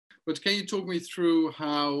but can you talk me through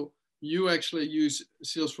how you actually use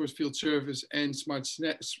Salesforce Field Service and smart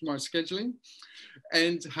scheduling,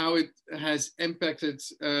 and how it has impacted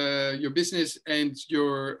your business and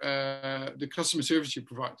your the customer service you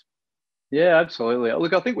provide? Yeah, absolutely.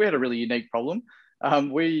 Look, I think we had a really unique problem.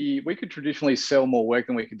 We could traditionally sell more work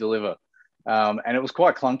than we could deliver. And it was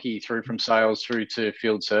quite clunky from sales through to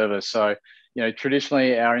field service. So,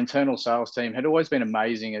 traditionally our internal sales team had always been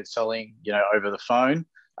amazing at selling, over the phone.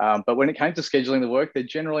 But when it came to scheduling the work, they're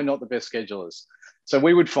generally not the best schedulers. So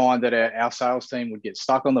we would find that our sales team would get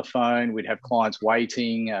stuck on the phone. We'd have clients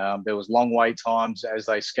waiting. There was long wait times as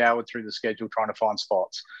they scoured through the schedule trying to find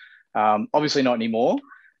spots. Obviously not anymore.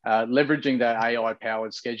 Leveraging that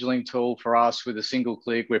AI-powered scheduling tool for us, with a single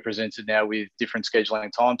click, we're presented now with different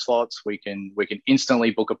scheduling time slots. We can instantly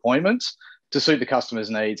book appointments to suit the customer's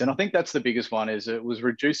needs. And I think that's the biggest one, is it was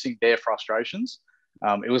reducing their frustrations.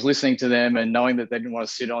 It was listening to them and knowing that they didn't want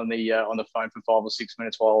to sit on the phone for 5 or 6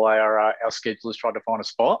 minutes while our schedulers tried to find a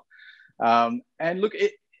spot. And look,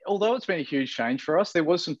 although it's been a huge change for us, there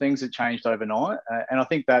was some things that changed overnight, and I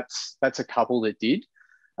think that's a couple that did.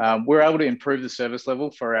 We're able to improve the service level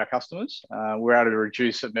for our customers. We're able to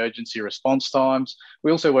reduce emergency response times.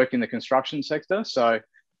 We also work in the construction sector, so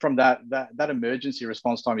from that emergency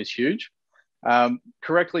response time is huge.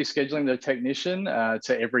 Correctly scheduling the technician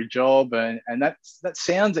to every job, and that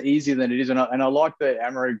sounds easier than it is. And I like that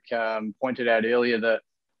Amarik pointed out earlier that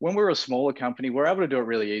when we're a smaller company, we're able to do it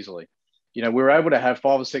really easily. We're able to have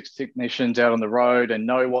 5 or 6 technicians out on the road and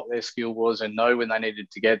know what their skill was and know when they needed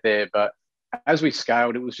to get there. But as we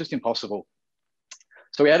scaled, it was just impossible.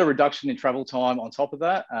 So we had a reduction in travel time on top of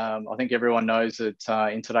that. I think everyone knows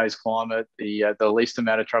that in today's climate, the least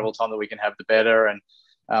amount of travel time that we can have, the better. And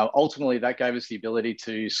ultimately, that gave us the ability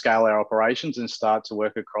to scale our operations and start to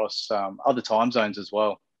work across other time zones as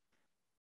well.